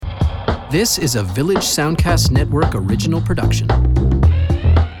This is a Village Soundcast Network original production.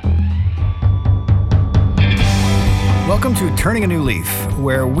 Welcome to Turning a New Leaf,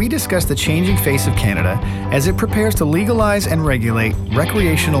 where we discuss the changing face of Canada as it prepares to legalize and regulate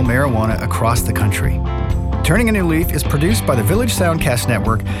recreational marijuana across the country. Turning a New Leaf is produced by the Village Soundcast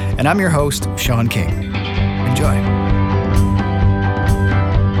Network, and I'm your host, Sean King. Enjoy.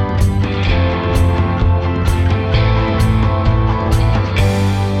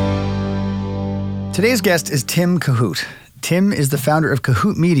 Today's guest is Tim Kohout. Tim is the founder of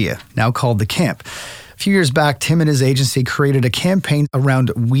Kohout Media, now called The Camp. A few years back, Tim and his agency created a campaign around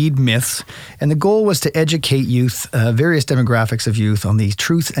weed myths, and the goal was to educate youth, various demographics of youth, on the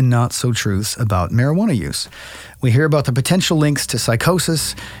truth and not so truths about marijuana use. We hear about the potential links to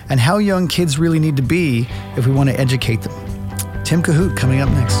psychosis and how young kids really need to be if we want to educate them. Tim Kohout coming up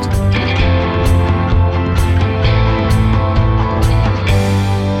next.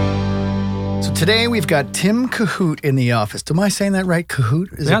 Today, we've got Tim Kohout in the office. Am I saying that right? Kohout?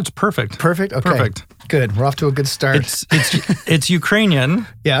 It's perfect. Perfect? Okay. Perfect. Good. We're off to a good start. It's Ukrainian.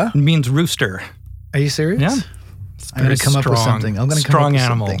 Yeah? It means rooster. Are you serious? Yeah. I'm going to come up with something. I'm going to come up with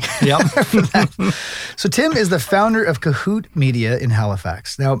animal. Something. Yep. So Tim is the founder of Kohout Media in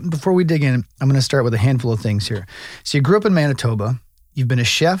Halifax. Now, before we dig in, I'm going to start with a handful of things here. So you grew up in Manitoba. You've been a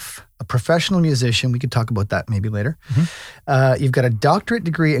chef, a professional musician. We could talk about that maybe later. Mm-hmm. You've got a doctorate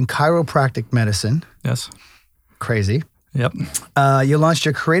degree in chiropractic medicine. Yes. Crazy. Yep. You launched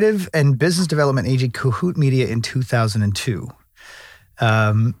your creative and business development agency, Kohout Media, in 2002.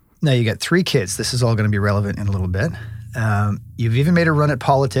 Now you got 3 kids. This is all going to be relevant in a little bit. You've even made a run at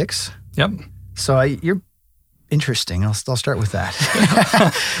politics. Yep. So you're interesting. I'll start with that.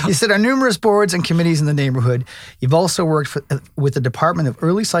 You sit on numerous boards and committees in the neighborhood. You've also worked with the Department of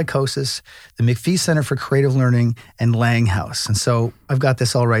Early Psychosis, the McPhee Center for Creative Learning, and Lang House. And so I've got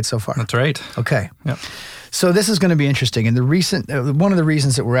this all right so far. That's right. Okay. Yep. So this is going to be interesting. And one of the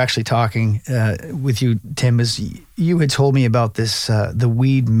reasons that we're actually talking with you, Tim, is you had told me about this, the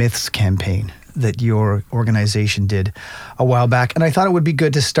Weed Myths campaign that your organization did a while back. And I thought it would be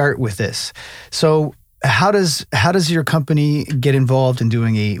good to start with this. So how does your company get involved in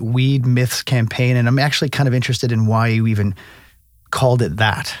doing a Weed Myths campaign? And I'm actually kind of interested in why you even called it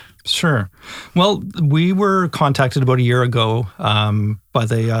that. Sure. Well, we were contacted about a year ago by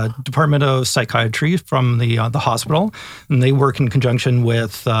the Department of Psychiatry from the hospital, and they work in conjunction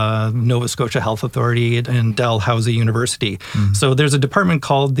with Nova Scotia Health Authority and Dalhousie University. Mm-hmm. So there's a department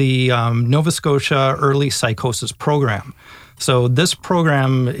called the Nova Scotia Early Psychosis Program. So this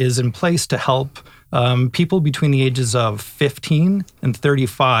program is in place to help people between the ages of 15 and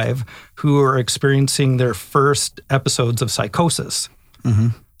 35 who are experiencing their first episodes of psychosis. Mm-hmm.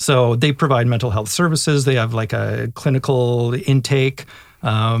 So they provide mental health services. They have like a clinical intake.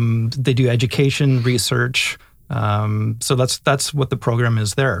 They do education, research. So that's what the program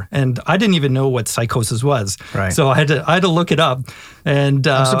is there. And I didn't even know what psychosis was. Right. So I had to look it up. And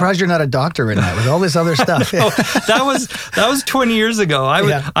I'm surprised you're not a doctor in that with all this other stuff. No, that was 20 years ago.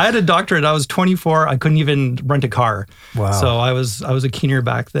 I had a doctorate. I was 24. I couldn't even rent a car. Wow. So I was a keener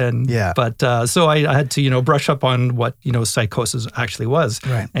back then. Yeah. But so I had to brush up on what psychosis actually was.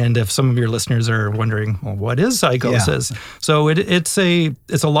 Right. And if some of your listeners are wondering, well, what is psychosis? Yeah. So it's a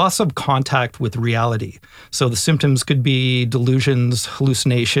loss of contact with reality. So the symptoms could be delusions,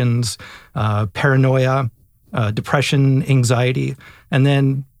 hallucinations, paranoia, depression, anxiety. And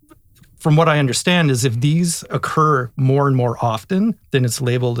then from what I understand is if these occur more and more often, then it's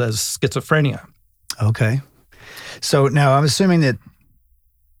labeled as schizophrenia. Okay. So now I'm assuming that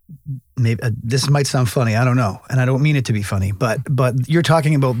maybe this might sound funny. I don't know. And I don't mean it to be funny, but you're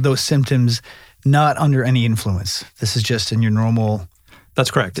talking about those symptoms not under any influence. This is just in your normal...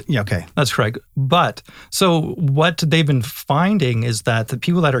 That's correct. Yeah, okay. That's correct. But so what they've been finding is that the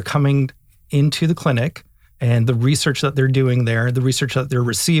people that are coming into the clinic and the research that they're doing there, the research that they're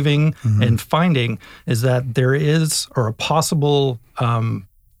receiving and finding is that there is or a possible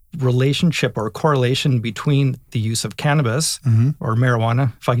relationship or correlation between the use of cannabis or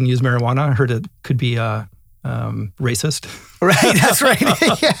marijuana. If I can use marijuana, I heard it could be racist. Right, that's right.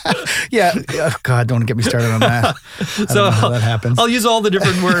 Yeah. Oh, God, don't get me started on that. I don't know how that happens. I'll use all the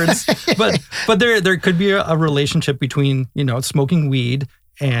different words, but there could be a relationship between smoking weed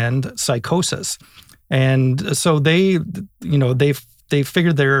and psychosis, and so they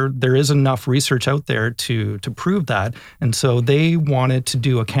figured there is enough research out there to prove that, and so they wanted to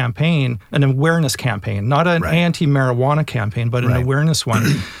do a campaign, an awareness campaign, not an anti-marijuana campaign, but an awareness one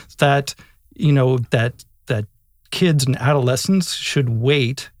that kids and adolescents should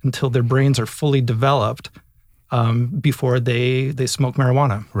wait until their brains are fully developed before they smoke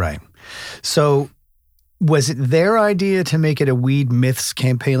marijuana. Right. So was it their idea to make it a weed myths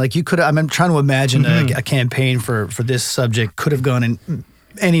campaign? Like you could, I'm trying to imagine a campaign for this subject could have gone in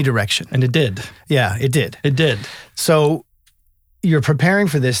any direction. And it did. Yeah, it did. It did. So you're preparing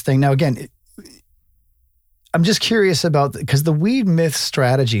for this thing. Now, again, I'm just curious about, because the weed myth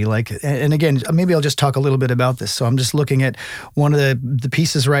strategy, like, and again, maybe I'll just talk a little bit about this. So I'm just looking at one of the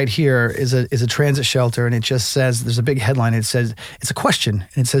pieces right here is a transit shelter, and it just says, there's a big headline. It says, it's a question,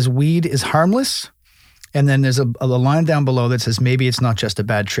 and it says, weed is harmless. And then there's a line down below that says, maybe it's not just a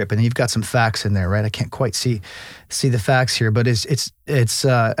bad trip. And you've got some facts in there, right? I can't quite see the facts here, but it's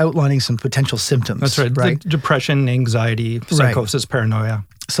outlining some potential symptoms. That's right. Right? Depression, anxiety, psychosis, paranoia.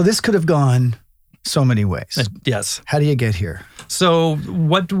 So this could have gone so many ways. Yes. How do you get here? So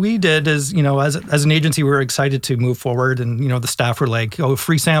what we did is, as an agency, we were excited to move forward, and the staff were like, "Oh,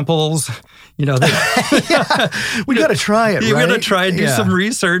 free samples, we got to try it. You right? got to try and do some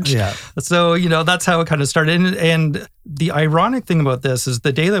research." Yeah. So that's how it kind of started. And the ironic thing about this is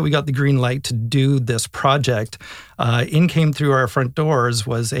the day that we got the green light to do this project, in came through our front doors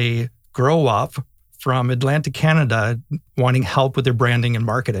was a grow up from Atlantic, Canada, wanting help with their branding and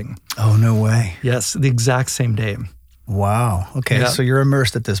marketing. Oh, no way. Yes, the exact same day. Wow. Okay, Yeah. So you're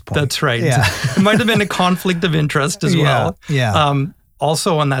immersed at this point. That's right. Yeah. It might have been a conflict of interest as well. Yeah.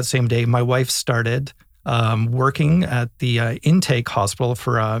 Also on that same day, my wife started working at the intake hospital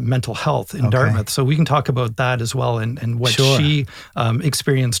for mental health in Dartmouth. So we can talk about that as well and what she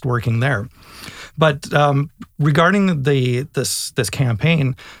experienced working there. But regarding this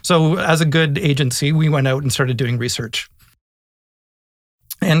campaign, so as a good agency, we went out and started doing research.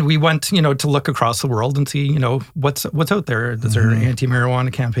 And we went, to look across the world and see, what's out there. Is there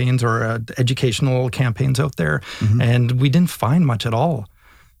anti-marijuana campaigns or educational campaigns out there? Mm-hmm. And we didn't find much at all.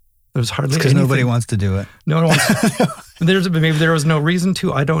 There was hardly because nobody wants to do it. No one wants. Maybe there was no reason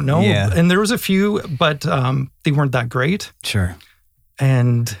to. I don't know. Yeah. And there was a few, but they weren't that great. Sure.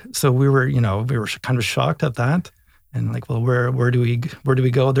 And so we were kind of shocked at that, and like, well, where do we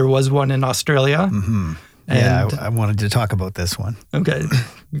go? There was one in Australia. Mm-hmm. Yeah, I wanted to talk about this one. Okay.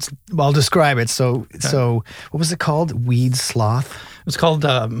 I'll describe it. So what was it called? Weed sloth? It was called...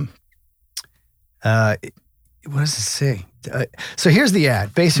 what does it say? So here's the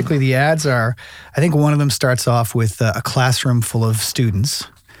ad. Basically, the ads are, I think one of them starts off with a classroom full of students.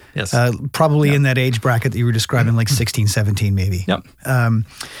 Yes. Probably in that age bracket that you were describing, like 16, 17 maybe. Yep.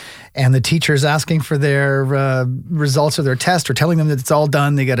 And the teacher's asking for their results of their test or telling them that it's all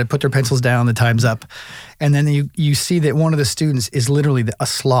done. They got to put their pencils down, the time's up. And then you see that one of the students is literally a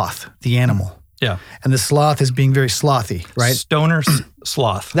sloth, the animal. Yeah. And the sloth is being very slothy, right? Stoner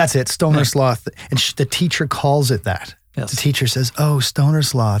sloth. That's it, stoner sloth. And the teacher calls it that. Yes. The teacher says, "Oh, stoner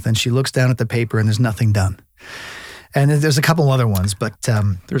sloth." And she looks down at the paper and there's nothing done. And there's a couple other ones, but...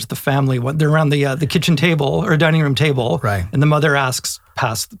 there's the family one. They're around the kitchen table or dining room table. Right. And the mother asks,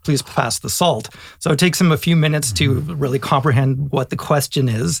 please pass the salt. So it takes him a few minutes to really comprehend what the question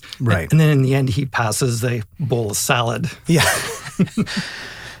is. Right. And then in the end, he passes a bowl of salad. Yeah.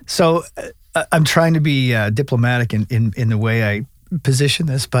 So I'm trying to be diplomatic in the way I position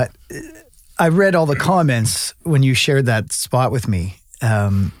this, but I read all the comments when you shared that spot with me.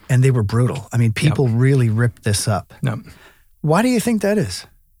 And they were brutal. I mean, people really ripped this up. No. Why do you think that is?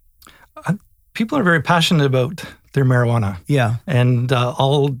 People are very passionate about their marijuana. Yeah. And a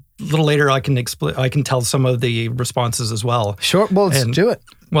little later, I can tell some of the responses as well. Sure. Well, let's do it.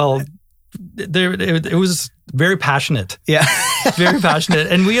 Well, it was very passionate. Yeah. Very passionate.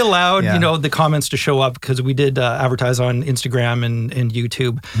 And we allowed, the comments to show up because we did advertise on Instagram and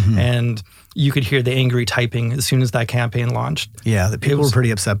YouTube. Mm-hmm. And you could hear the angry typing as soon as that campaign launched. Yeah, the people were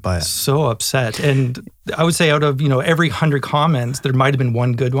pretty upset by it. So upset. And I would say out of, every 100 comments, there might have been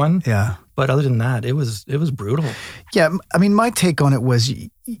one good one. Yeah. But other than that, it was brutal. Yeah, I mean, my take on it was,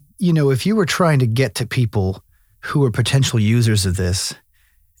 if you were trying to get to people who were potential users of this,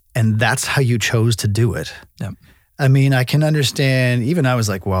 and that's how you chose to do it. Yeah. I mean, I can understand, even I was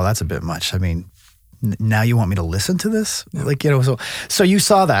like, well, that's a bit much. I mean, now you want me to listen to this? Yeah. Like, so you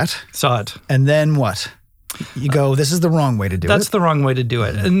saw that. Saw it. And then what? You go, this is the wrong way to do it. That's the wrong way to do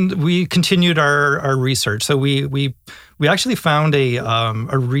it. And we continued our research. So we actually found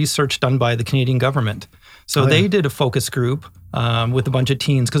a research done by the Canadian government. So they did a focus group with a bunch of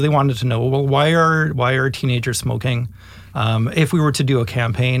teens because they wanted to know, well, why are teenagers smoking? If we were to do a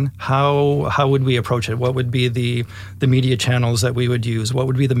campaign, how would we approach it? What would be the media channels that we would use? What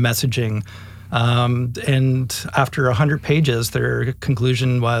would be the messaging? And after 100 pages, their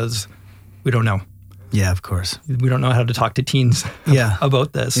conclusion was, we don't know. Yeah, of course. We don't know how to talk to teens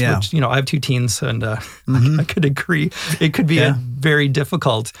about this, which, I have 2 teens, and I could agree. It could be very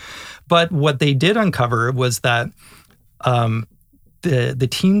difficult. But what they did uncover was that the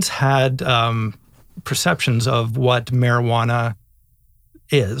teens had perceptions of what marijuana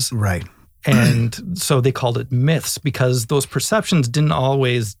is. Right. And so they called it myths, because those perceptions didn't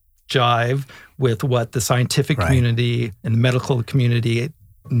always jive with what the scientific community and the medical community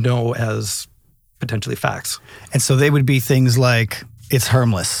know as potentially facts. And so they would be things like, it's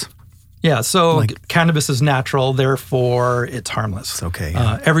harmless. Yeah, so cannabis is natural, therefore it's harmless. It's okay.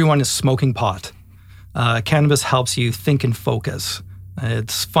 Everyone is smoking pot. Cannabis helps you think and focus.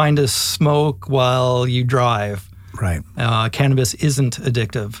 It's fine to smoke while you drive. Right. Cannabis isn't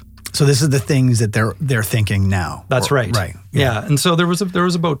addictive. So this is the things that they're thinking now. That's right. Right. Yeah. And so there was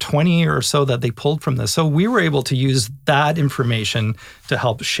about 20 or so that they pulled from this. So we were able to use that information to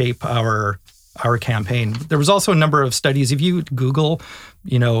help shape our campaign. There was also a number of studies. If you Google,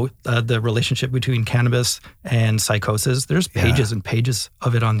 the relationship between cannabis and psychosis, there's pages and pages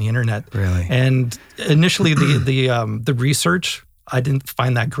of it on the internet. Really? And initially, the research, I didn't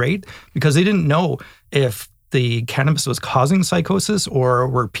find that great, because they didn't know if the cannabis was causing psychosis, or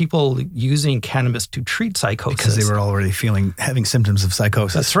were people using cannabis to treat psychosis? Because they were already having symptoms of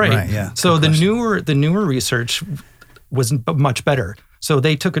psychosis. That's right. Yeah. So the newer research was much better. So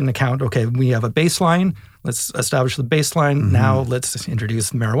they took into account, okay, we have a baseline. Let's establish the baseline. Now let's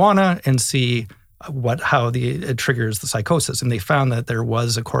introduce marijuana and see how it triggers the psychosis. And they found that there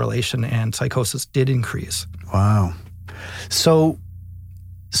was a correlation, and psychosis did increase. Wow. So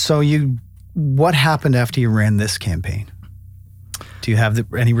what happened after you ran this campaign? Do you have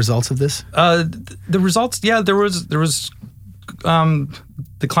any results of this? The results, there was.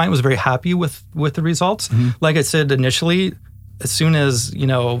 The client was very happy with the results. Like I said initially, as soon as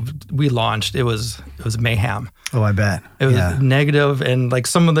we launched, it was mayhem. Oh, I bet. It was negative, and like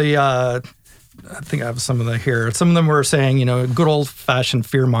some of the. I think I have some of them here. Some of them were saying, good old-fashioned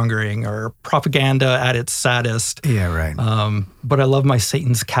fear-mongering or propaganda at its saddest. Yeah, right. But I love my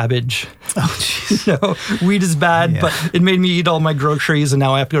Satan's cabbage. Oh, jeez. Weed is bad, but it made me eat all my groceries, and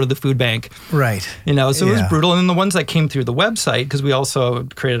now I have to go to the food bank. Right. So it was brutal. And the ones that came through the website, because we also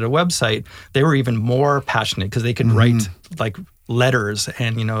created a website, they were even more passionate, because they could write like letters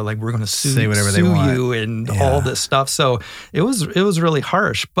and we're going to say whatever they want, you and all this stuff. So it was really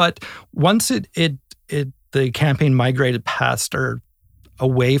harsh. But once the campaign migrated past or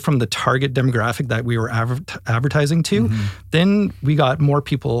away from the target demographic that we were advertising to, then we got more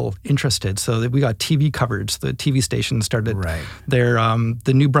people interested. So that we got TV coverage. The TV station started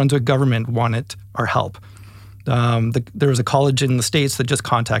the New Brunswick government wanted our help. There was a college in the States that just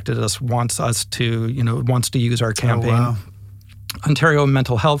contacted us, wants to use our campaign. Oh, wow. Ontario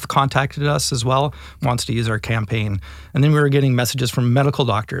Mental Health contacted us as well, wants to use our campaign. And then we were getting messages from medical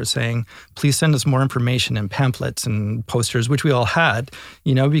doctors saying, please send us more information and pamphlets and posters, which we all had,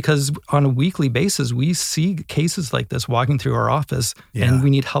 because on a weekly basis, we see cases like this walking through our office and we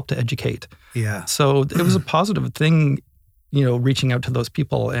need help to educate. Yeah. So it was a positive thing, reaching out to those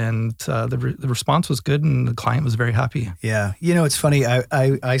people, and the response was good, and the client was very happy. Yeah. It's funny.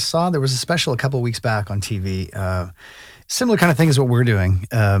 I saw there was a special a couple of weeks back on TV, similar kind of thing as what we're doing.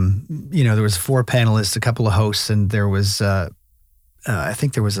 There was 4 panelists, a couple of hosts, and there was, I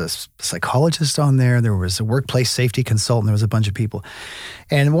think there was a psychologist on there. There was a workplace safety consultant. There was a bunch of people.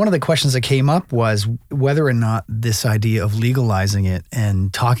 And one of the questions that came up was whether or not this idea of legalizing it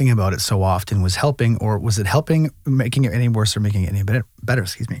and talking about it so often was helping, or was it helping, making it any worse or making it any better,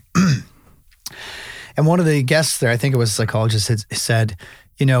 excuse me. And one of the guests there, I think it was a psychologist, said,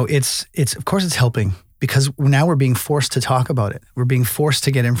 it's of course it's helping, because now we're being forced to talk about it. We're being forced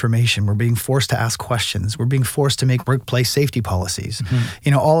to get information. We're being forced to ask questions. We're being forced to make workplace safety policies,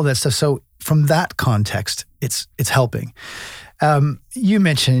 all of that stuff. So from that context, it's helping. You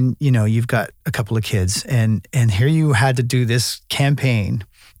mentioned, you've got a couple of kids, and here you had to do this campaign.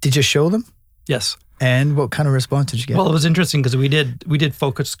 Did you show them? Yes. And what kind of response did you get? Well, it was interesting because we did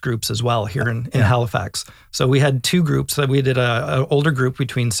focus groups as well here in Halifax. So we had 2 groups. We did an older group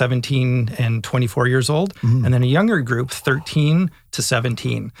between 17 and 24 years old, and then a younger group, 13 to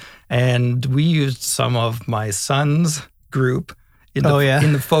 17. And we used some of my son's group in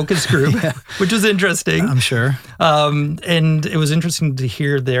the focus group, which was interesting. I'm sure. And it was interesting to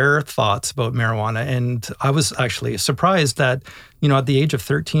hear their thoughts about marijuana. And I was actually surprised that, at the age of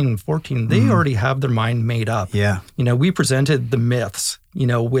 13 and 14, they already have their mind made up. Yeah. We presented the myths,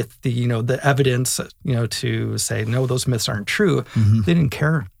 with the evidence, to say, no, those myths aren't true. They didn't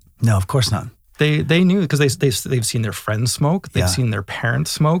care. No, of course not. They knew, because they've seen their friends smoke. They've seen their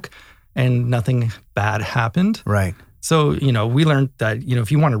parents smoke. and nothing bad happened. Right. So, we learned that,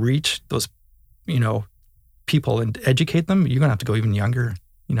 if you want to reach those, people and educate them, you're going to have to go even younger,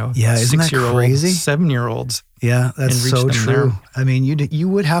 Yeah, isn't that 6-year-olds, crazy? 7-year-olds. Yeah, that's and reach so them true. there. I mean, you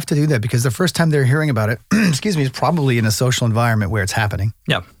would have to do that because the first time they're hearing about it, excuse me, is probably in a social environment where it's happening.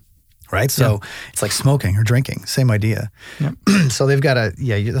 Yeah. Right? So it's like smoking or drinking, same idea. Yeah. So they've got to,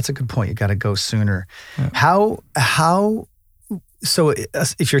 that's a good point. You got to go sooner. Yeah. So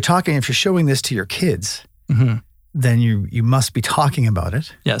if you're showing this to your kids, Mm-hmm. then you must be talking about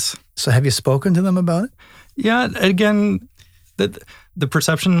it. Yes. So have you spoken to them about it? Yeah. Again, the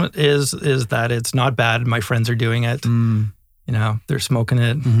perception is that it's not bad. My friends are doing it. They're smoking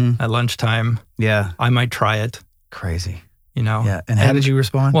it at lunchtime. Yeah. I might try it. Crazy. Yeah. And how did you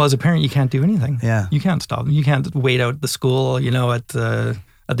respond? Well, as a parent, you can't do anything. Yeah. You can't stop them. You can't wait out the school, at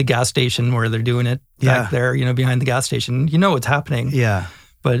the gas station where they're doing it back there, behind the gas station. You know what's happening. Yeah.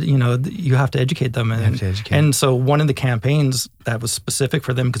 But, you have to educate them. And so one of the campaigns that was specific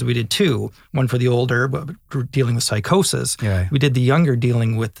for them, because we did two, one for the older, but dealing with psychosis. Yeah. We did the younger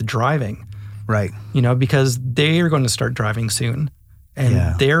dealing with the driving. Right. Because they are going to start driving soon.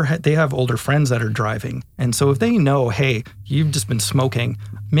 And they have older friends that are driving. And so if they know, hey, you've just been smoking,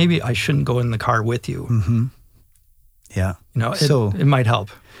 maybe I shouldn't go in the car with you. Mm-hmm. Yeah. It might help.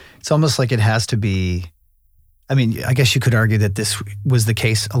 It's almost like it has to be, I mean, I guess you could argue that this was the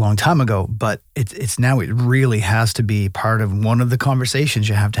case a long time ago, but it's now, it really has to be part of one of the conversations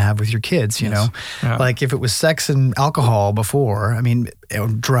you have to have with your kids, you know? Yeah. Like if it was sex and alcohol before, I mean,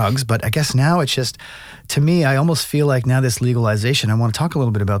 drugs, but I guess now it's just, to me, I almost feel like now this legalization, I want to talk a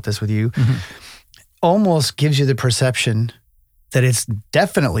little bit about this with you, almost gives you the perception that it's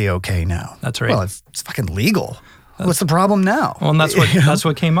definitely okay now. That's right. Well, it's fucking legal. What's the problem now? Well, and that's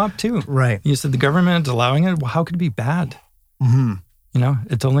what came up too. Right. You said the government allowing it. Well, how could it be bad? Mm-hmm.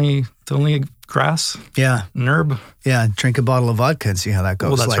 It's only grass. Yeah. An herb. Yeah. Drink a bottle of vodka and see how that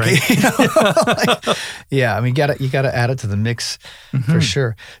goes. Well, that's right. Yeah. I mean, you gotta add it to the mix for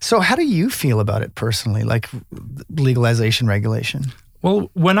sure. So how do you feel about it personally? Like legalization, regulation?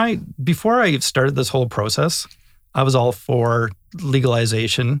 Well, before I started this whole process, I was all for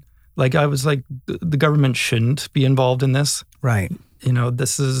legalization. Like I was like, the government shouldn't be involved in this. Right.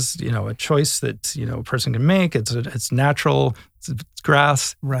 This is, a choice that, a person can make. It's natural. It's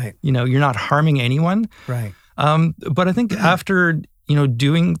grass. Right. You're not harming anyone. Right. But I think after,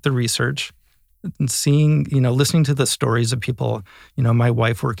 doing the research and seeing, listening to the stories of people, my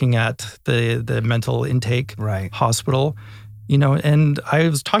wife working at the mental intake hospital, and I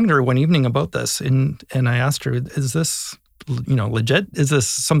was talking to her one evening about this and I asked her, is this, legit? Is this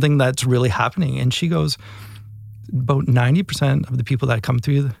something that's really happening? And she goes, about 90% of the people that come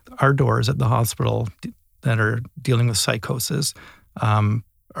through our doors at the hospital that are dealing with psychosis are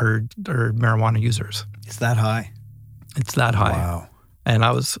marijuana users. It's that high? It's that high. Wow. And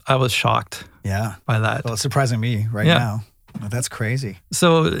I was shocked by that. Well, it's surprising me now. Well, that's crazy.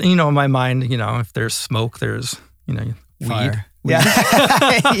 So, in my mind, if there's smoke, there's, Fire. weed. Yeah.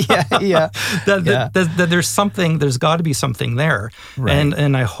 yeah. That there's something, there's got to be something there. Right.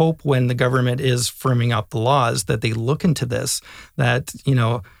 And I hope when the government is firming up the laws that they look into this, that,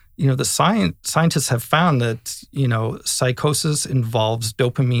 the scientists have found that, psychosis involves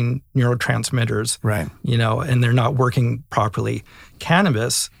dopamine neurotransmitters. Right. And they're not working properly.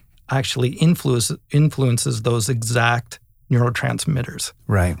 Cannabis actually influences those exact neurotransmitters.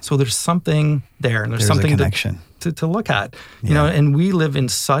 Right. So there's something there, and there's something a connection to look at. And we live in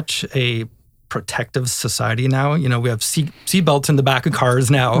such a protective society now. We have seat belts in the back of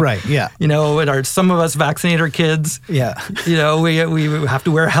cars now. Right. Yeah. Some of us vaccinate our kids. Yeah. We have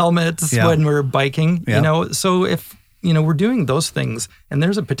to wear helmets when we're biking. Yeah. So if we're doing those things, and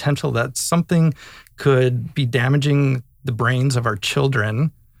there's a potential that something could be damaging the brains of our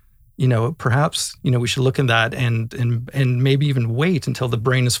children. Perhaps, we should look at that and maybe even wait until the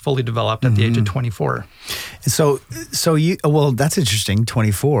brain is fully developed at the age of 24. So that's interesting.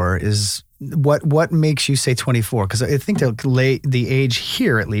 24 is what makes you say 24? Because I think the age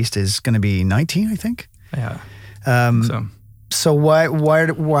here at least is going to be 19, I think. Yeah. So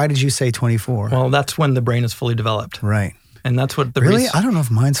why did you say 24? Well, that's when the brain is fully developed. Right. And that's what the really? I don't know if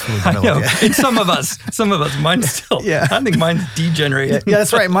mine's fully developed yet. And some of us, mine's still. Yeah. I think mine's degenerating. Yeah,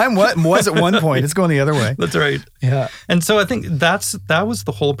 that's right. Mine was at one point. It's going the other way. That's right. Yeah. And so I think that was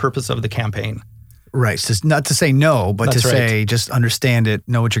the whole purpose of the campaign. Right. Just not to say no, but to say just understand it,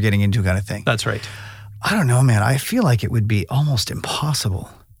 know what you're getting into, kind of thing. That's right. I don't know, man. I feel like it would be almost impossible.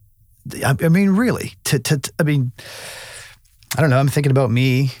 I mean, really. I don't know. I'm thinking about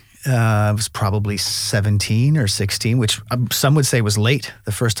me. I was probably 17 or 16, which some would say was late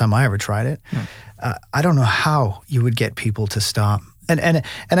the first time I ever tried it. I don't know how you would get people to stop. And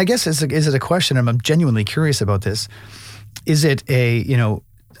I guess is it a question? I'm genuinely curious about this. Is it a,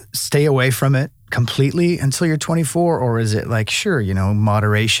 stay away from it completely until you're 24, or is it like, sure,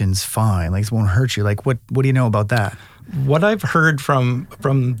 moderation's fine, like it won't hurt you? Like what do you know about that? What I've heard from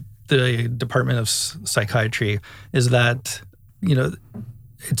the Department of Psychiatry is that,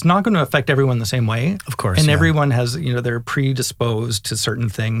 it's not going to affect everyone the same way. Of course. And everyone has, they're predisposed to certain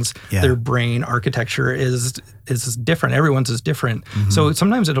things. Yeah. Their brain architecture is different. Everyone's is different. So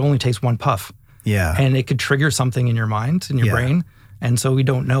sometimes it only takes one puff. Yeah. And it could trigger something in your mind, in your brain. And so we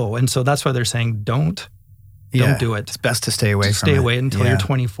don't know. And so that's why they're saying don't do it. It's best to stay away from it. Stay away until you're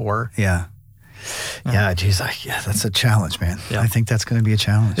 24. Yeah. Yeah, geez, that's a challenge, man. Yeah. I think that's going to be a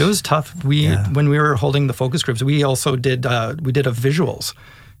challenge. It was tough. When we were holding the focus groups, we also did a visuals.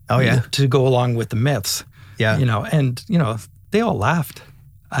 Oh yeah, to go along with the myths. Yeah, they all laughed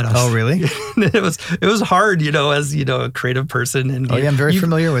at us. Oh really? it was hard, as a creative person. And I'm very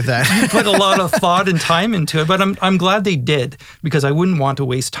familiar with that. You put a lot of thought and time into it, but I'm glad they did, because I wouldn't want to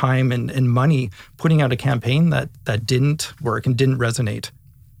waste time and money putting out a campaign that didn't work and didn't resonate.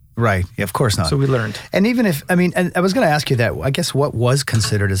 Right. Yeah, of course not. So we learned. And even if, and I was going to ask you that, I guess what was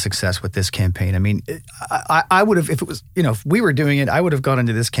considered a success with this campaign? I mean, I would have, if it was, if we were doing it, I would have gone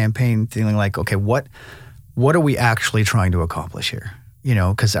into this campaign feeling like, okay, what are we actually trying to accomplish here?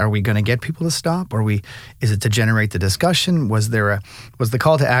 Because are we going to get people to stop? Is it to generate the discussion? Was the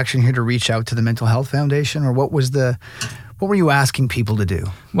call to action here to reach out to the Mental Health Foundation, or what were you asking people to do?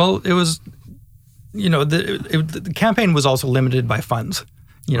 Well, it was, the campaign was also limited by funds.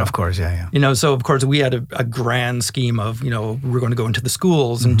 Of course, yeah. So of course we had a grand scheme of, we're going to go into the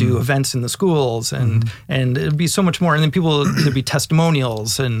schools and do events in the schools, and it'd be so much more. And then there'd be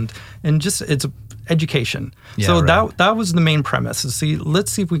testimonials and just it's education. Yeah, so right. that was the main premise.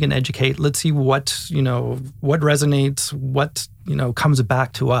 Let's see if we can educate. Let's see what resonates, what comes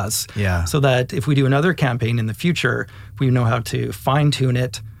back to us. Yeah. So that if we do another campaign in the future, we know how to fine tune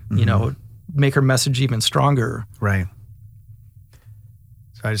it. Make our message even stronger. Right.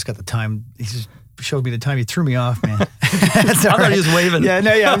 I just got the time. He just showed me the time. He threw me off, man. I thought he was waving. He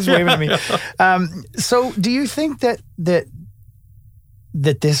was waving at me. So do you think that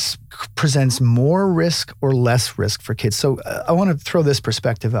this presents more risk or less risk for kids? So I want to throw this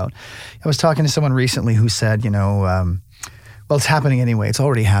perspective out. I was talking to someone recently who said, well, it's happening anyway. It's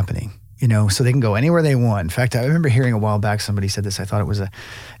already happening. So they can go anywhere they want. In fact, I remember hearing a while back somebody said this. I thought it was an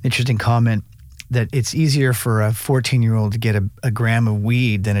interesting comment, that it's easier for a 14-year-old to get a gram of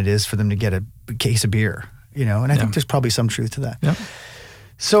weed than it is for them to get a case of beer, and I think there's probably some truth to that. Yeah.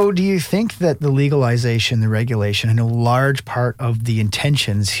 So do you think that the legalization, the regulation, and a large part of the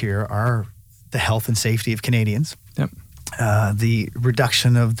intentions here are the health and safety of Canadians, the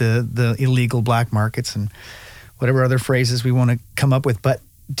reduction of the illegal black markets and whatever other phrases we want to come up with, but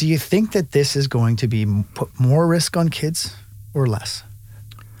do you think that this is going to put more risk on kids or less?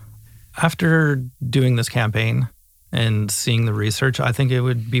 After doing this campaign and seeing the research, I think it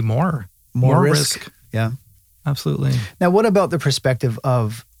would be more risk. Yeah. Absolutely. Now, what about the perspective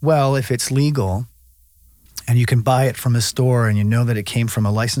of, well, if it's legal and you can buy it from a store and you know that it came from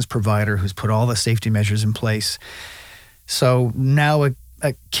a licensed provider who's put all the safety measures in place, so now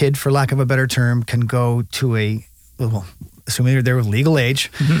a kid, for lack of a better term, can go to assuming they're of legal age,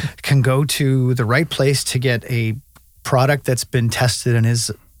 can go to the right place to get a product that's been tested and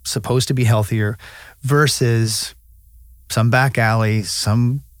is supposed to be healthier versus some back alley,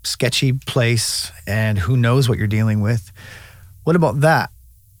 some sketchy place, and who knows what you're dealing with. What about that?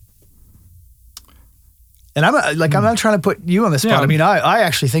 And I'm not trying to put you on the spot. Yeah. I mean, I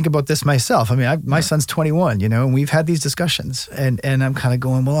actually think about this myself. I mean, my son's 21, and we've had these discussions, and I'm kind of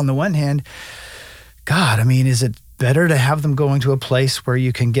going, well, on the one hand, God, I mean, is it better to have them going to a place where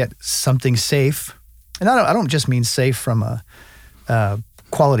you can get something safe? And I don't just mean safe from a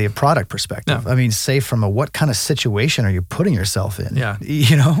quality of product perspective. No. I mean, safe from what kind of situation are you putting yourself in? Yeah.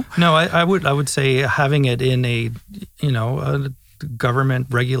 No, I would say having it in a government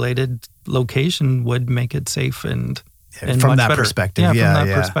regulated location would make it safe and from much that better. perspective. From that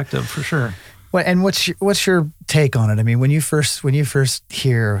perspective, for sure. Well, and what's your take on it? I mean, when you first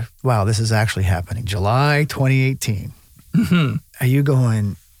hear, wow, this is actually happening, July 2018, are you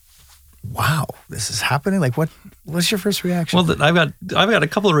going, wow, this is happening? Like, what's your first reaction? Well, I've got a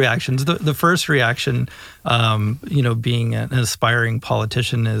couple of reactions. The first reaction, being an aspiring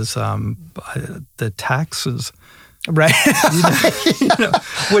politician, is the taxes Right. Of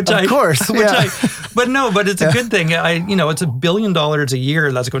course. But it's a good thing. It's $1 billion a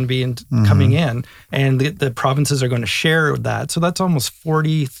year that's going to be coming in, and the provinces are going to share that. So that's almost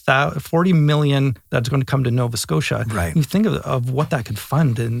 40 million that's going to come to Nova Scotia. Right. You think of what that could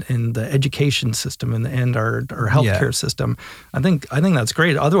fund in the education system and our healthcare system. I think that's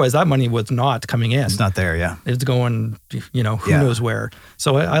great. Otherwise, that money was not coming in. It's not there. Yeah. It's going, who knows where.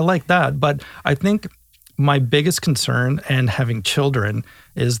 So I like that. But I think my biggest concern and having children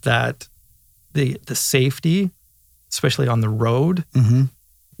is that the safety, especially on the road,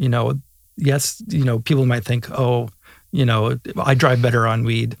 yes, people might think, I drive better on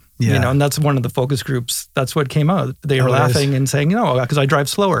weed, and that's one of the focus groups. That's what came out. They were laughing and saying, because I drive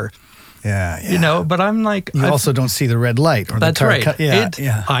slower. Yeah. But I'm like, you also don't see the red light. Or that's the right.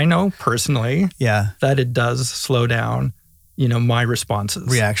 I know personally that it does slow down my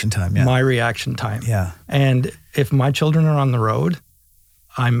responses. Reaction time, yeah. My reaction time. Yeah. And if my children are on the road,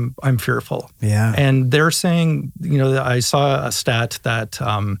 I'm fearful. Yeah. And they're saying, I saw a stat that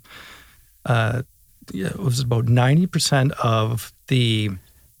it was about 90% of the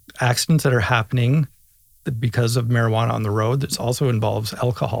accidents that are happening because of marijuana on the road, this also involves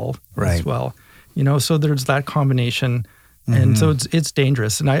alcohol as well. So there's that combination. And so it's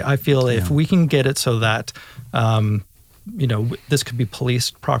dangerous. And I feel if we can get it so that this could be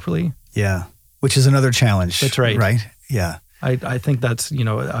policed properly. Yeah, which is another challenge. That's right. Right? Yeah. I think that's,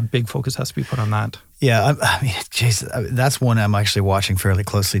 a big focus has to be put on that. Yeah, that's one I'm actually watching fairly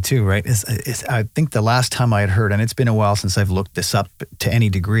closely too, right? I think the last time I had heard, and it's been a while since I've looked this up to any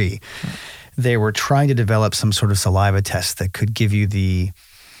degree, they were trying to develop some sort of saliva test that could give you the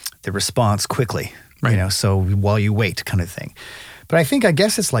response quickly, right. So while you wait kind of thing. But I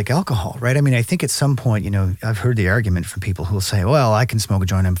guess it's like alcohol, right? I mean, I think at some point, I've heard the argument from people who will say, well, I can smoke a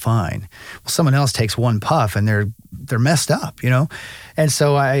joint, I'm fine. Well, someone else takes one puff and they're messed up, And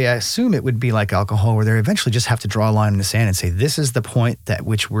so I assume it would be like alcohol where they eventually just have to draw a line in the sand and say, this is the point at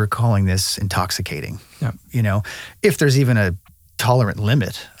which we're calling this intoxicating, if there's even a tolerant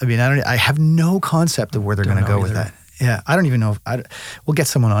limit. I mean, I have no concept of where they're going to go with that. Yeah, I don't even know. We'll get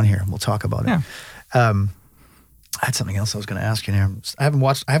someone on here and we'll talk about it. Yeah. I had something else I was going to ask you now. I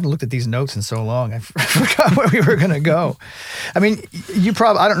haven't looked at these notes in so long. I forgot where we were going to go. I mean,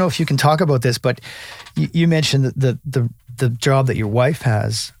 I don't know if you can talk about this, but you mentioned the job that your wife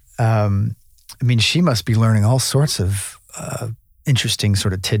has. I mean, she must be learning all sorts of interesting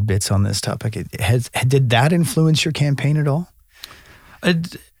sort of tidbits on this topic. Did that influence your campaign at all?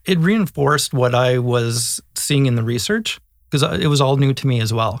 It reinforced what I was seeing in the research because it was all new to me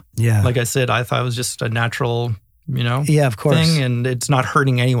as well. Yeah. Like I said, I thought it was just a natural of course. thing, and it's not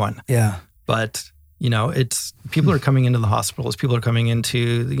hurting anyone. Yeah. But, it's people are coming into the hospitals, people are coming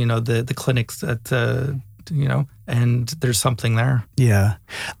into, the clinics at and there's something there. Yeah.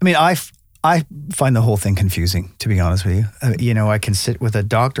 I mean, I find the whole thing confusing, to be honest with you. I can sit with a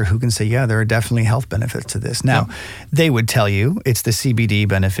doctor who can say, yeah, there are definitely health benefits to this. Now, they would tell you it's the CBD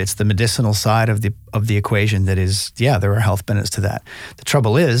benefits, the medicinal side of the equation that is, there are health benefits to that. The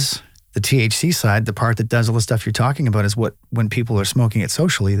trouble is, the THC side, the part that does all the stuff you're talking about, is what, when people are smoking it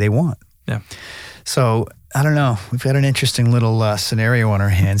socially, they want. Yeah. So, I don't know. We've got an interesting little scenario on our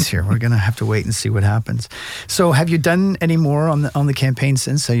hands here. We're going to have to wait and see what happens. So, have you done any more on the campaign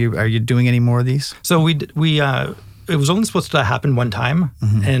since? Are you doing any more of these? So it was only supposed to happen one time,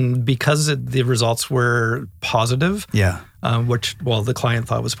 and because the results were positive, which the client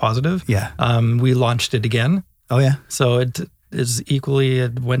thought was positive, we launched it again. Oh yeah. So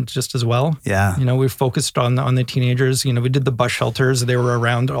it went just as well. Yeah. We focused on the teenagers. We did the bus shelters. They were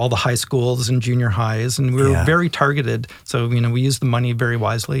around all the high schools and junior highs, and we were very targeted. So, we used the money very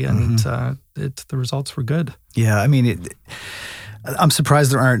wisely, and the results were good. Yeah. I mean, I'm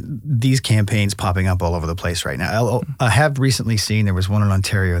surprised there aren't these campaigns popping up all over the place right now. I have recently seen, there was one in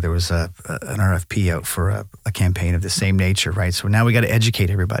Ontario, there was an RFP out for a campaign of the same nature, right? So now we got to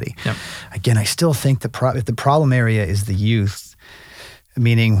educate everybody. Yep. Again, I still think if the problem area is the youth,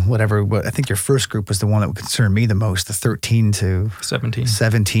 meaning I think your first group was the one that would concern me the most, the 13 to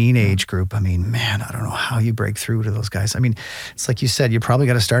 17 age group. I mean, man, I don't know how you break through to those guys. I mean, it's like you said, you probably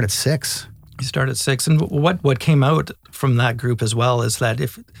got to start at 6. You start at 6. And what came out from that group as well is that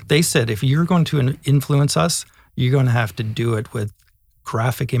if you're going to influence us, you're going to have to do it with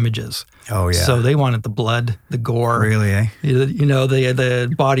graphic images. Oh, yeah. So they wanted the blood, the gore. Really, eh?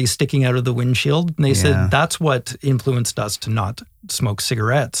 The body sticking out of the windshield. And they said that's what influenced us to not smoke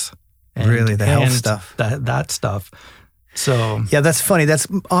cigarettes. Really, the health stuff. That stuff. So... Yeah, that's funny. That's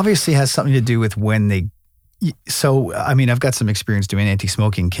obviously has something to do with when they... So, I mean, I've got some experience doing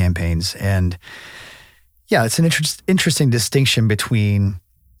anti-smoking campaigns, and Yeah, it's an interesting distinction between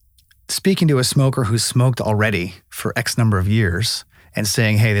speaking to a smoker who's smoked already for X number of years and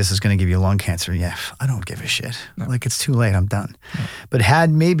saying, hey, this is going to give you lung cancer. Yeah, I don't give a shit. No. Like, it's too late. I'm done. No. But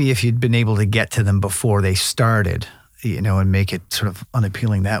if you'd been able to get to them before they started, and make it sort of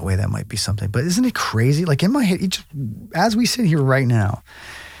unappealing that way, that might be something. But isn't it crazy? Like, in my head, as we sit here right now,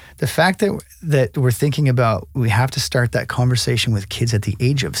 the fact that we're thinking about we have to start that conversation with kids at the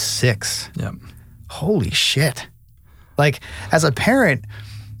age of 6. Yeah. Holy shit. Like, as a parent,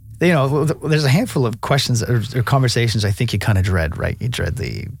 there's a handful of questions or conversations I think you kind of dread, right? You dread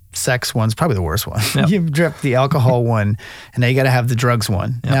the sex one's probably the worst one. Yep. You dread the alcohol one, and now you got to have the drugs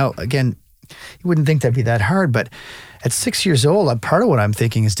one. Yep. Now, again, you wouldn't think that'd be that hard, but at 6 years old, part of what I'm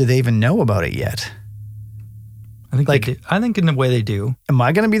thinking is, do they even know about it yet? I think in a way they do. Am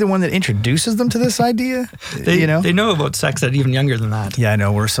I going to be the one that introduces them to this idea? They know about sex at even younger than that. Yeah, I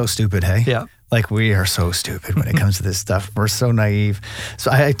know. We're so stupid, hey? Yeah. Like, we are so stupid when it comes to this stuff. We're so naive.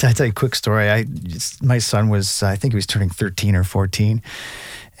 So I tell you a quick story. My son was, I think he was turning 13 or 14.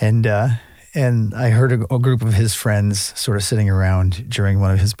 And I heard a group of his friends sort of sitting around during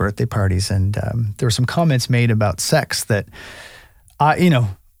one of his birthday parties. And there were some comments made about sex that,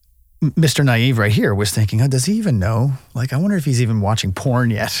 Mr. Naive right here was thinking, does he even know? Like, I wonder if he's even watching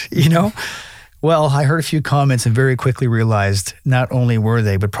porn yet, Well, I heard a few comments and very quickly realized not only were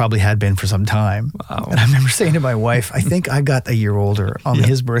they, but probably had been for some time. Wow. And I remember saying to my wife, I think I got a year older on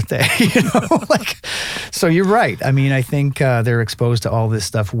his birthday. So you're right. I mean, I think they're exposed to all this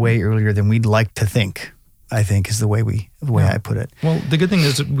stuff way earlier than we'd like to think, I think is the way I put it. Well, the good thing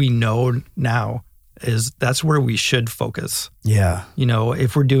is we know now is that's where we should focus. Yeah.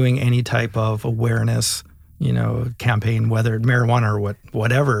 If we're doing any type of awareness, campaign, whether marijuana or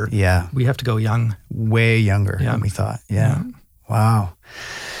whatever. Yeah. We have to go young. Way younger than we thought. Yeah. Wow.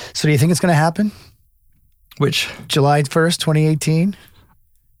 So do you think it's going to happen? Which? July 1st, 2018?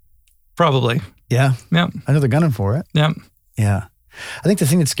 Probably. Yeah. Yeah. I know they're gunning for it. Yeah. Yeah. I think the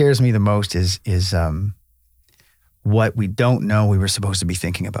thing that scares me the most is what we don't know we were supposed to be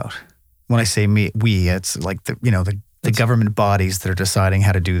thinking about. When I say we, it's like the government bodies that are deciding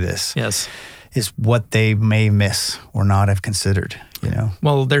how to do this. Yes. Is what they may miss or not have considered,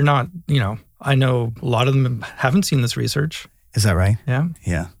 Well, they're not, I know a lot of them haven't seen this research. Is that right? Yeah.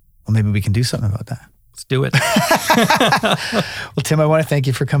 Yeah. Well, maybe we can do something about that. Let's do it. Well, Tim, I want to thank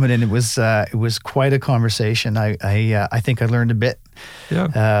you for coming in. It was quite a conversation. I think I learned a bit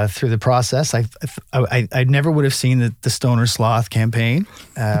through the process. I never would have seen the Stoner Sloth campaign.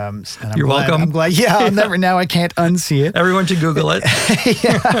 And You're welcome. I'm glad. Yeah, now I can't unsee it. Everyone should Google it.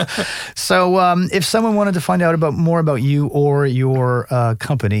 Yeah. So if someone wanted to find out more about you or your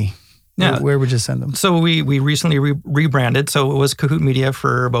company, where would you send them? So we recently rebranded. So it was Cahoot Media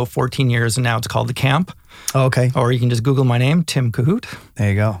for about 14 years, and now it's called The Camp. Oh, okay. Or you can just Google my name, Tim Cahoot. There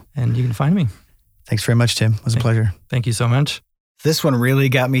you go. And you can find me. Thanks very much, Tim. It was a pleasure. Thank you so much. This one really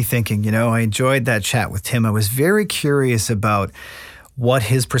got me thinking. I enjoyed that chat with Tim. I was very curious about what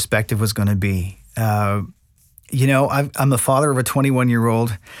his perspective was going to be. I'm the father of a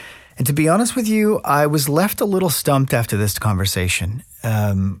 21-year-old. And to be honest with you, I was left a little stumped after this conversation.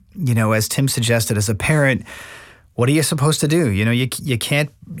 As Tim suggested, as a parent, what are you supposed to do? You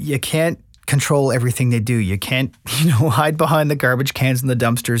can't control everything they do. You can't, hide behind the garbage cans and the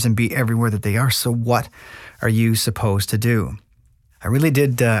dumpsters and be everywhere that they are. So what are you supposed to do? I really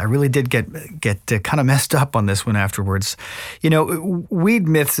did get kind of messed up on this one afterwards. Weed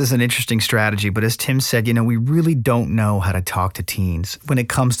myths is an interesting strategy, but as Tim said, we really don't know how to talk to teens when it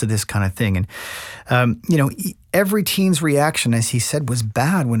comes to this kind of thing. And, every teen's reaction, as he said, was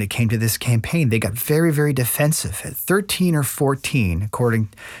bad when it came to this campaign. They got very, very defensive. At 13 or 14, according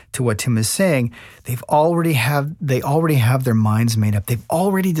to what Tim is saying, they already have their minds made up. They've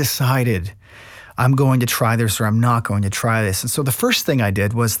already decided, I'm going to try this or I'm not going to try this. And so the first thing I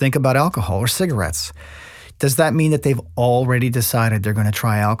did was think about alcohol or cigarettes. Does that mean that they've already decided they're going to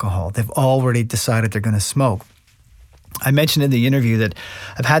try alcohol? They've already decided they're going to smoke? I mentioned in the interview that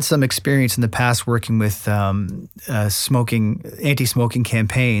I've had some experience in the past working with anti-smoking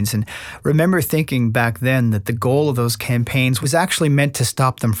campaigns, and remember thinking back then that the goal of those campaigns was actually meant to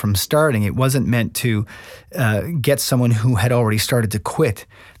stop them from starting. It wasn't meant to get someone who had already started to quit.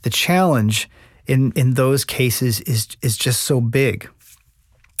 The challenge in those cases is just so big.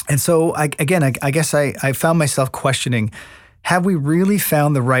 And so I guess I found myself questioning, have we really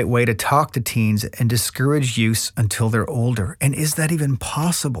found the right way to talk to teens and discourage use until they're older? And is that even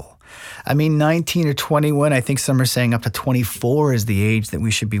possible? I mean, 19 or 21, I think some are saying up to 24 is the age that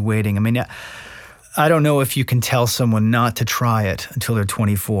we should be waiting. I mean, I don't know if you can tell someone not to try it until they're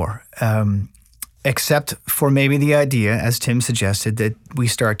 24. except for maybe the idea, as Tim suggested, that we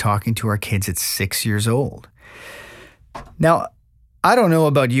start talking to our kids at 6 years old. Now, I don't know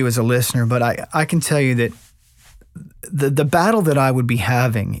about you as a listener, but I can tell you that the battle that I would be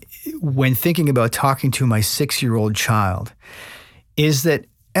having when thinking about talking to my 6-year-old child is that,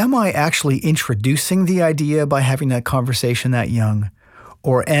 am I actually introducing the idea by having that conversation that young?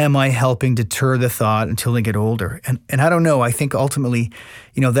 Or am I helping deter the thought until they get older? And I don't know. I think ultimately,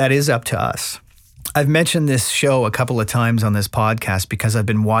 that is up to us. I've mentioned this show a couple of times on this podcast because I've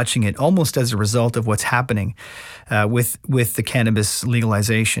been watching it almost as a result of what's happening with the cannabis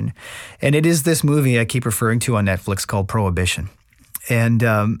legalization. And it is this movie I keep referring to on Netflix called Prohibition. And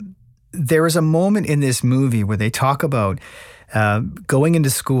there is a moment in this movie where they talk about going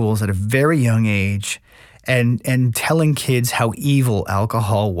into schools at a very young age and telling kids how evil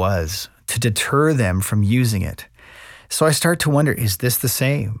alcohol was to deter them from using it. So I start to wonder, is this the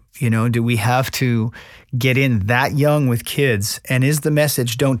same? Do we have to get in that young with kids? And is the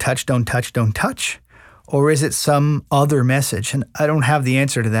message, don't touch, don't touch, don't touch? Or is it some other message? And I don't have the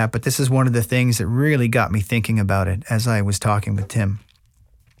answer to that, but this is one of the things that really got me thinking about it as I was talking with Tim.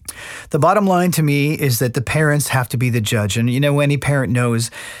 The bottom line to me is that the parents have to be the judge. And any parent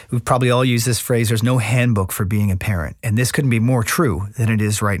knows, we've probably all used this phrase, there's no handbook for being a parent. And this couldn't be more true than it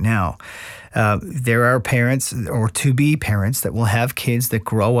is right now. There are parents or to-be parents that will have kids that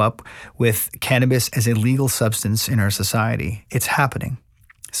grow up with cannabis as a legal substance in our society. It's happening.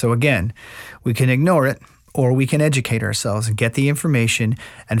 So again, we can ignore it or we can educate ourselves and get the information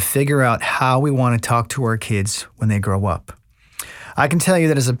and figure out how we want to talk to our kids when they grow up. I can tell you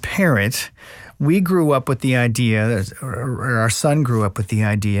that as a parent, we grew up with the idea, or our son grew up with the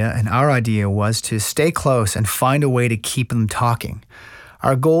idea, and our idea was to stay close and find a way to keep him talking.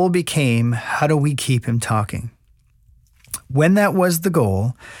 Our goal became, how do we keep him talking? When that was the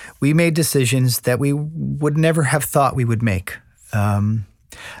goal, we made decisions that we would never have thought we would make.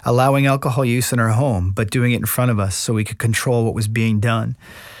 Allowing alcohol use in our home, but doing it in front of us so we could control what was being done.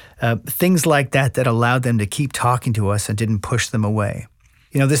 Things like that allowed them to keep talking to us and didn't push them away.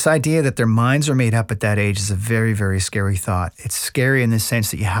 This idea that their minds are made up at that age is a very, very scary thought. It's scary in the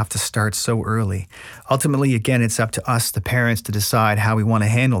sense that you have to start so early. Ultimately, again, it's up to us, the parents, to decide how we want to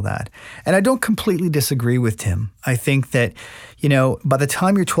handle that. And I don't completely disagree with Tim. I think that, by the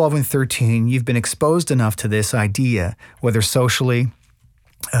time you're 12 and 13, you've been exposed enough to this idea, whether socially,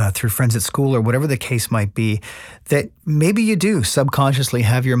 through friends at school or whatever the case might be, that maybe you do subconsciously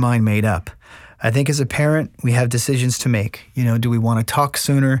have your mind made up. I think as a parent, we have decisions to make. Do we want to talk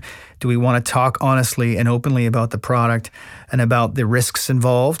sooner? Do we want to talk honestly and openly about the product and about the risks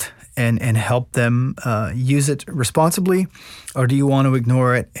involved and help them use it responsibly? Or do you want to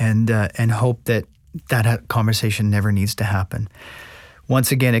ignore it and hope that conversation never needs to happen?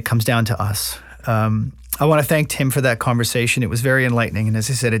 Once again, it comes down to us. I want to thank Tim for that conversation. It was very enlightening. And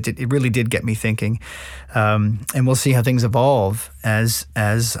as I said, it really did get me thinking. And we'll see how things evolve as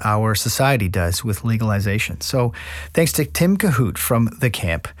our society does with legalization. So thanks to Tim Cahoot from The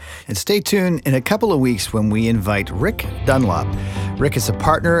Camp. And stay tuned in a couple of weeks when we invite Rick Dunlop. Rick is a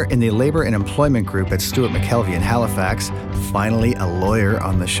partner in the Labor and Employment Group at Stewart McKelvey in Halifax. Finally, a lawyer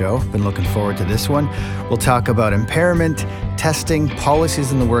on the show. Been looking forward to this one. We'll talk about impairment, testing,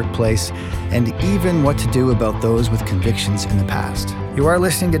 policies in the workplace, and even what to do about those with convictions in the past. You are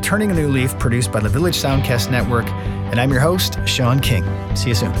listening to Turning a New Leaf, produced by the Village Soundcast Network, and I'm your host, Sean King. See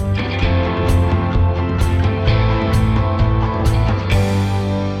you soon.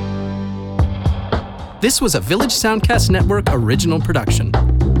 This was a Village Soundcast Network original production.